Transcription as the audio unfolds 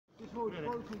soul is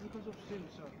broken because of sin,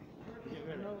 sir. Yeah,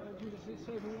 really. You know, Jesus is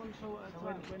saving one soul at a So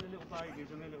time. when the little babies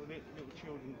and the little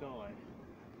children die,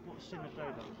 what sin have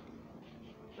they done?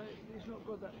 It's not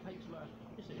God that takes life.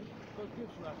 Is it? God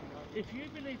gives life in life. If you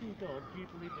believe in God, you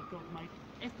believe that God made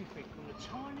everything from the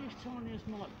tiniest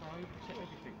microbe to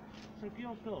everything. So if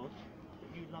you're God,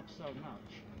 that you love so much,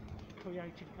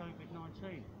 created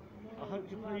COVID-19. I hope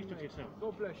you're pleased with yourself.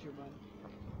 God bless you, man.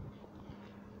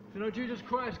 You know, Jesus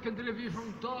Christ can deliver you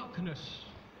from darkness.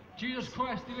 Jesus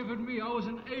Christ delivered me. I was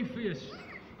an atheist.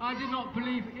 I did not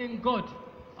believe in God.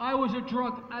 I was a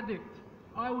drug addict.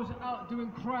 I was out doing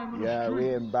crime on the streets.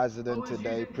 We're in Basildon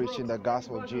today preaching the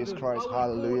gospel of Jesus Christ.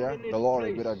 Hallelujah.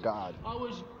 Glory be to God. I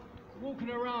was walking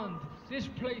around this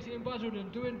place in Basildon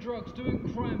doing drugs,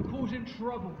 doing crime, causing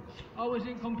trouble. I was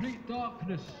in complete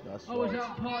darkness. I was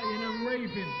out partying and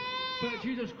raving. But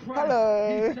Jesus Christ,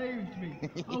 He saved me.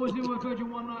 I was in my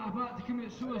bedroom one night about to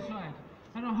commit suicide.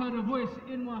 And I heard a voice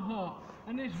in my heart.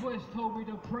 And this voice told me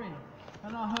to pray.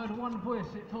 And I heard one voice,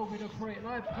 it told me to pray. And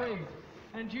I prayed.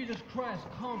 And Jesus Christ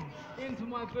come into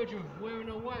my bedroom wearing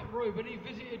a white robe, and He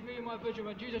visited me in my bedroom,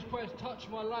 and Jesus Christ touched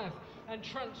my life and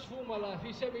transformed my life.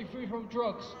 He set me free from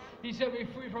drugs. He set me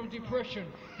free from depression.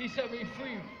 He set me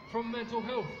free from mental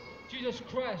health. Jesus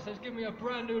Christ has given me a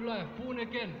brand new life, born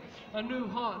again, a new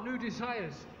heart, new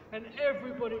desires. And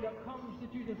everybody that comes to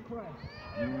Jesus Christ,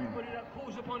 everybody that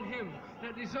calls upon Him,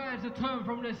 that desires to turn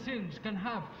from their sins, can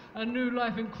have a new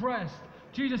life in Christ.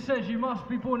 Jesus says you must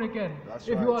be born again. If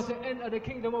you are to enter the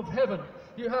kingdom of heaven,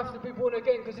 you have to be born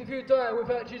again, because if you die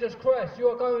without Jesus Christ, you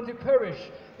are going to perish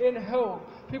in hell.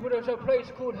 People, there's a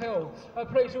place called hell, a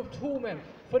place of torment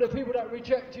for the people that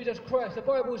reject Jesus Christ. The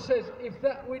Bible says if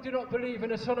that we do not believe in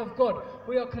the Son of God,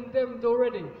 we are condemned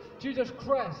already. Jesus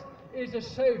Christ is the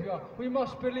Saviour. We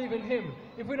must believe in Him.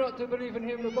 If we're not to believe in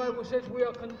Him, the Bible says we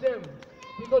are condemned,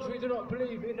 because we do not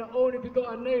believe in the only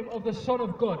begotten name of the Son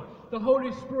of God. The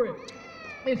Holy Spirit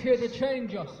is here to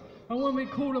change us. And when we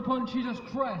call upon Jesus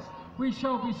Christ, we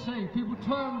shall be saved. People,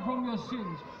 turn from your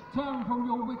sins. Turn from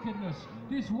your wickedness.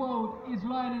 This world is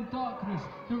lying in darkness.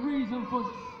 The reason for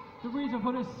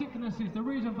the sicknesses, the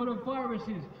reason for the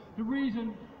viruses, the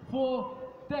reason for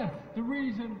death, the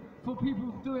reason for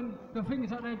people doing the things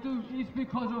that they do is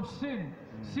because of sin.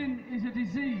 Sin is a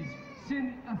disease.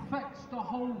 Sin affects the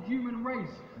whole human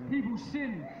race. People,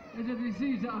 sin is a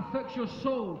disease that affects your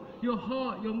soul, your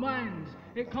heart, your mind.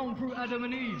 It comes through Adam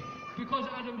and Eve. Because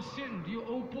Adam sinned, you're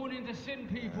all born into sin,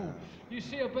 people. You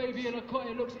see a baby in a cot,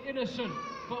 it looks innocent.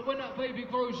 But when that baby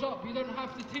grows up, you don't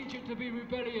have to teach it to be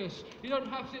rebellious. You don't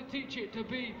have to teach it to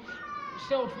be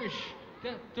selfish.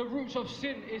 The roots of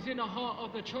sin is in the heart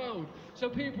of the child. So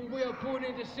people, we are born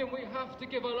into sin. We have to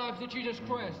give our life to Jesus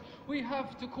Christ. We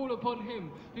have to call upon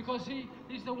Him, because He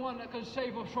is the one that can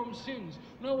save us from sins.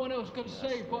 No one else can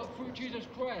save but through Jesus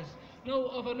Christ. No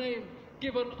other name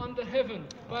given under heaven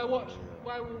by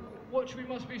which we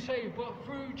must be saved but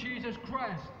through Jesus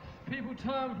Christ. People,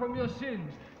 turn from your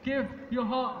sins. Give your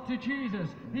heart to Jesus.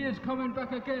 He is coming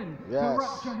back again to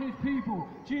rapture His people.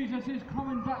 Jesus is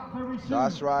coming back very soon.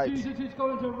 That's right. Jesus is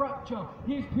going to rapture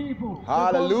His people.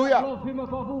 Hallelujah. Love Him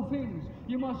above all things.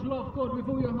 You must love God with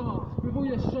all your heart, with all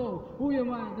your soul, all your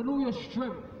mind, and all your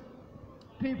strength.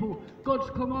 People, God's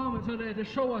commandments are there to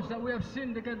show us that we have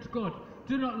sinned against God.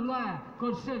 Do not lie,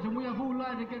 God says, and we have all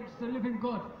lied against the living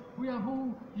God. We have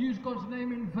all used God's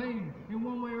name in vain in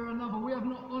one way or another. We have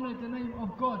not honoured the name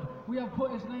of God. We have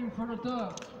put His name for the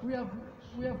dirt. We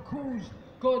have caused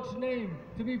God's name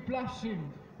to be blasphemed.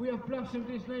 We have blasphemed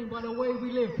His name by the way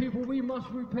we live. People, we must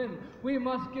repent. We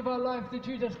must give our life to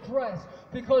Jesus Christ,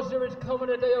 because there is coming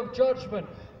a day of judgment.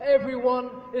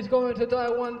 Everyone is going to die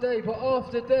one day, but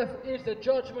after death is the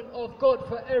judgment of God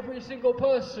for every single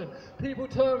person. People,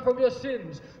 turn from your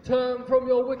sins. Turn from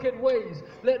your wicked ways.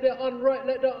 Let the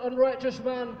unrighteous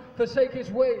man forsake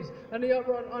his ways, and the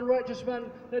unrighteous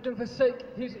man, let him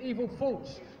forsake his evil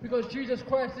thoughts. Because Jesus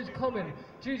Christ is coming.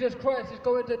 Jesus Christ is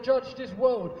going to judge this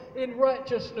world in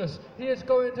righteousness. He is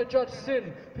going to judge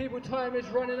sin. People, time is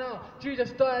running out.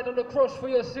 Jesus died on the cross for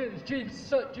your sins.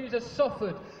 Jesus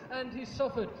suffered, and He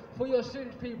suffered for your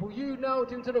sins, people. You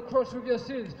nailed Him to the cross with your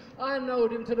sins. I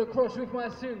nailed Him to the cross with my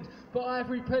sins. But I have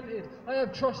repented. I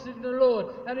have trusted in the Lord,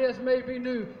 and He has made me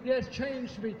new. He has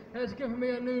changed me. He has given me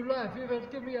a new life. He has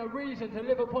given me a reason to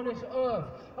live upon this earth.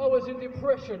 I was in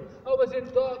depression. I was in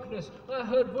darkness. I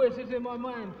heard voices in my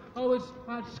mind. I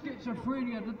had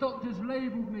schizophrenia. The doctors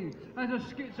labelled me as a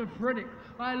schizophrenic.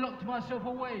 I locked myself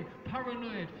away,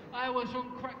 paranoid. I was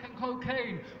on crack and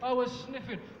cocaine. I was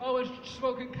sniffing. I was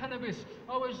smoking cannabis.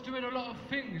 I was doing a lot of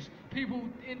things. People,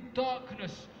 in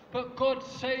darkness. But God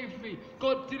saved me.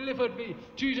 God delivered me.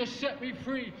 Jesus set me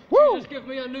free. Woo! Jesus gave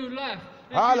me a new life.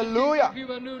 If Hallelujah. Jesus give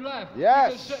you a new life.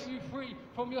 Yes. He can set you free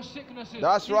from your sicknesses.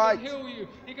 That's right. He can heal you.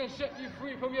 He can set you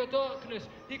free from your darkness.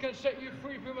 He can set you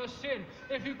free from your sin.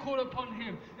 If you call upon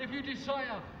him, if you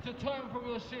desire to turn from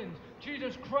your sins,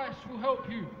 Jesus Christ will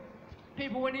help you.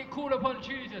 People, when you call upon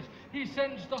Jesus, he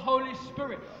sends the Holy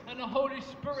Spirit, and the Holy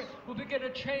Spirit will begin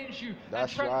to change you and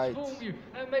transform you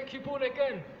and make you born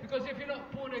again. Because if you're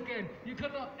not born again, you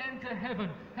cannot enter heaven.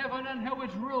 Heaven and hell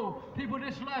is real. People,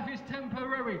 this life is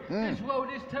temporary. This world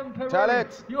is temporary. Tell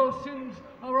it. Your sins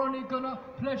are only gonna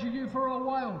pleasure you for a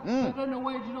while. And then the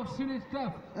wages of sin is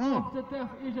death. After death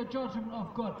is a judgment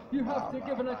of God. You have to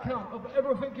give an account of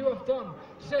everything you have done,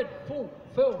 said,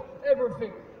 fulfill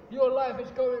everything. Your life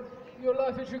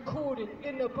is recorded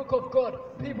in the book of God.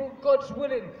 People, God's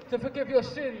willing to forgive your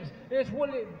sins. He is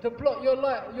willing to blot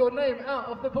your name out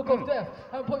of the book of death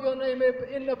and put your name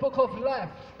in the book of life.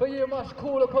 But you must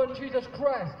call upon Jesus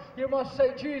Christ. You must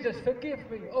say, Jesus, forgive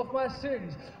me of my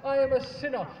sins. I am a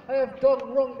sinner. I have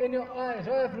done wrong in your eyes.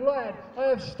 I have lied. I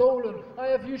have stolen. I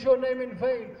have used your name in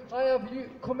vain. I have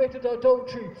committed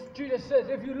adultery. Jesus says,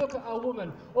 if you look at a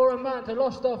woman or a man to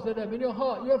lust after them, in your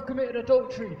heart you have committed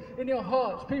adultery. In your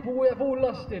hearts, people, we have all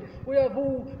lusted. We have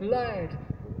all lied.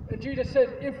 And Jesus says,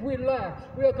 if we lie,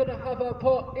 we are going to have our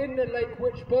part in the lake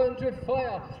which burns with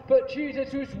fire. But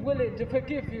Jesus is willing to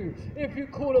forgive you if you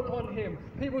call upon him.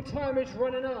 People, time is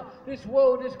running out. This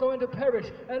world is going to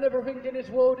perish, and everything in this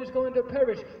world is going to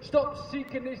perish. Stop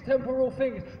seeking these temporal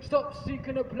things. Stop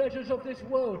seeking the pleasures of this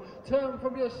world. Turn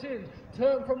from your sins.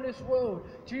 Turn from this world.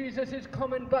 Jesus is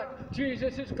coming back.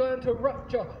 Jesus is going to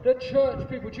rapture the church,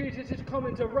 people. Jesus is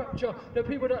coming to rapture the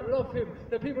people that love him,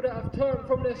 the people that have turned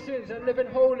from their sins and living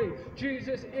holy.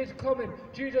 Jesus is coming.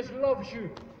 Jesus loves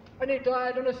you. And he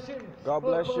died on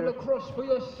the cross for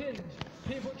your sins.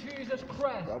 People, Jesus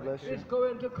Christ is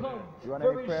going to come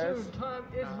very soon. Time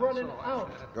is running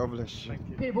out. God bless you.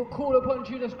 People, call upon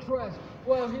Jesus Christ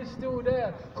while he's still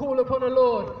there. Call upon the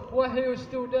Lord while he is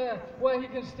still there, while he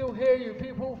can still hear you.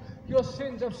 People, your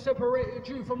sins have separated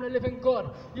you from the living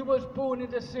God. You was born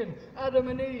into sin. Adam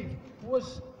and Eve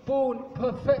was born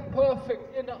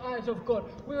perfect in the eyes of God.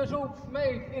 We was all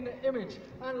made in the image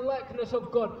and likeness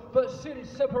of God, but sin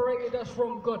separated us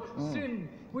from God. Sin,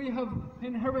 we have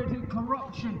inherited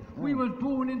corruption. We was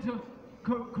born into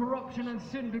corruption and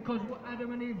sin because what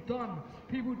Adam and Eve done.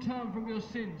 People, turn from your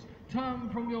sins. Turn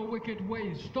from your wicked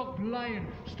ways. Stop lying.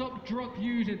 Stop drug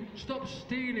using. Stop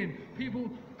stealing.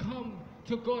 People, come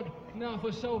to God now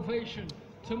for salvation.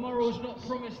 Tomorrow is not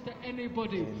promised to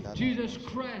anybody. Jesus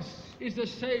Christ is the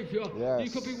Savior. You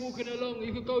could be walking along,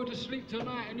 you could go to sleep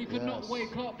tonight and you could not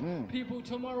wake up. People,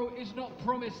 tomorrow is not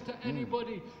promised to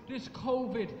anybody. This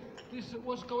COVID, this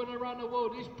what's going around the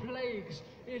world, these plagues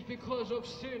is because of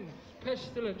sin.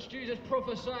 Pestilence, Jesus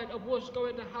prophesied of what's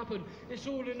going to happen. It's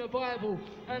all in the Bible,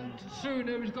 and soon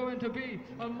there is going to be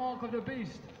a mark of the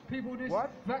beast. People, this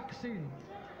vaccine.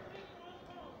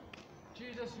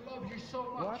 Jesus loves you so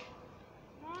much.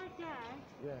 My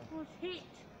dad was hit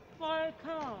by a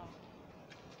car.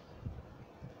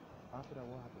 After that,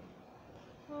 what happened?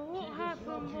 Well, what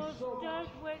happened was Dad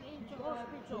went into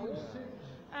hospital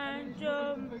and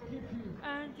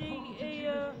he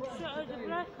shut the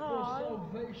black eye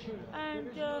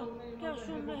and gas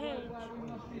on the head.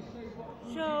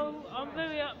 So I'm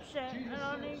very upset and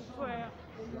I need prayer.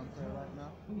 You want prayer right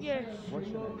now? Yes. What's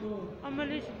your name? I'm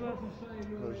Elizabeth.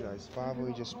 Close your eyes. Father,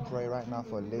 we just pray right now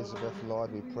for Elizabeth,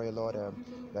 Lord. We pray, Lord,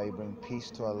 that you bring peace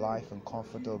to her life and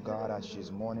comfort, oh God, as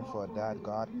she's mourning for her dad,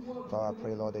 God. Father, I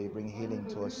pray, Lord, that you bring healing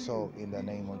to her soul in the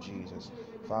name of Jesus.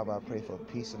 Father, I pray for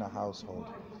peace in her household.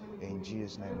 In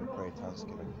Jesus' name we pray,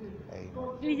 thanksgiving.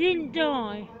 Amen. He didn't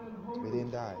die. He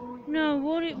didn't die? No,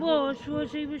 what it was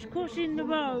he was crossing the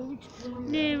road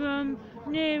near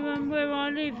where I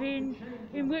live in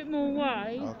Whitmore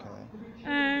Way. Okay.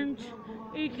 And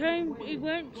he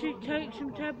went to take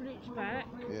some tablets back.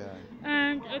 Yeah.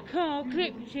 And a car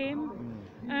clipped him.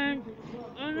 And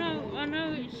I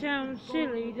know it sounds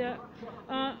silly that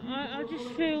I just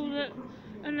feel that,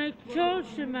 and they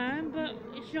charged the man, but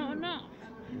it's not enough.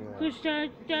 Because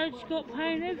Dad's got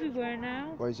pain everywhere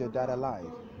now. Well, is your dad alive?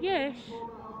 Yes.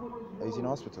 He's in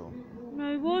hospital?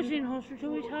 No, he was in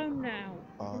hospital. He's home now.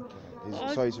 Oh,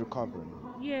 okay. So he's recovering?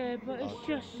 Yeah, but it's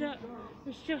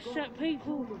just that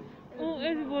people,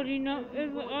 everybody know.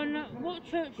 I know. What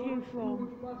church are you from?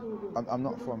 I'm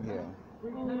not from here. Oh,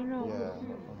 you're not? Yeah, I'm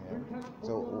not from here.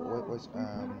 So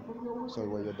so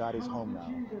your dad is home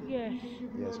now? Yes.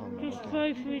 Yes, home now. Just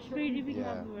pray for his speedy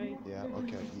recovery. Yeah,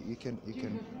 okay. You can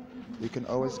You can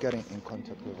always get in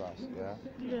contact with us. Yeah.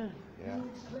 Yeah. Yeah.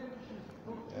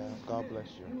 Yeah. God bless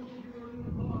you. He'll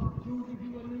give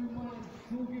you a new mind.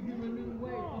 He'll give you a new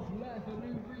way of life, a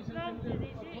new reason to live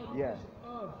upon Yeah. this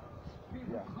earth.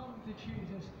 People Yeah. come to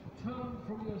Jesus. Turn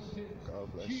from your sins.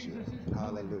 God bless Jesus you. is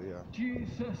coming. Hallelujah.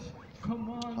 Jesus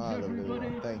commands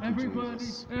Hallelujah. Thank you, everybody,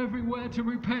 Jesus. everywhere to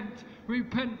repent.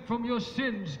 Repent from your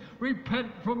sins.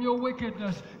 Repent from your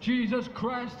wickedness. Jesus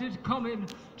Christ is coming.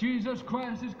 Jesus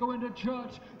Christ is going to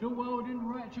church. The world in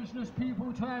righteousness.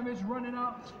 People, time is running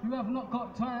out. You have not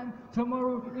got time.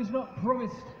 Tomorrow is not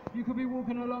promised. You could be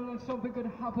walking along and something could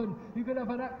happen. You could have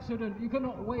an accident. You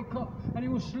cannot wake up and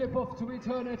you will slip off to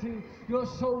eternity. Your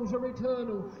souls are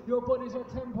eternal. Your bodies are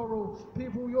temporal.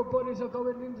 People, your bodies are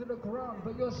going into the ground,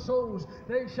 but your souls,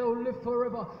 they shall live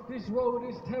forever. This world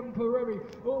is temporary.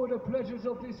 All the pleasures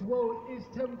of this world is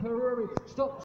temporary. Stop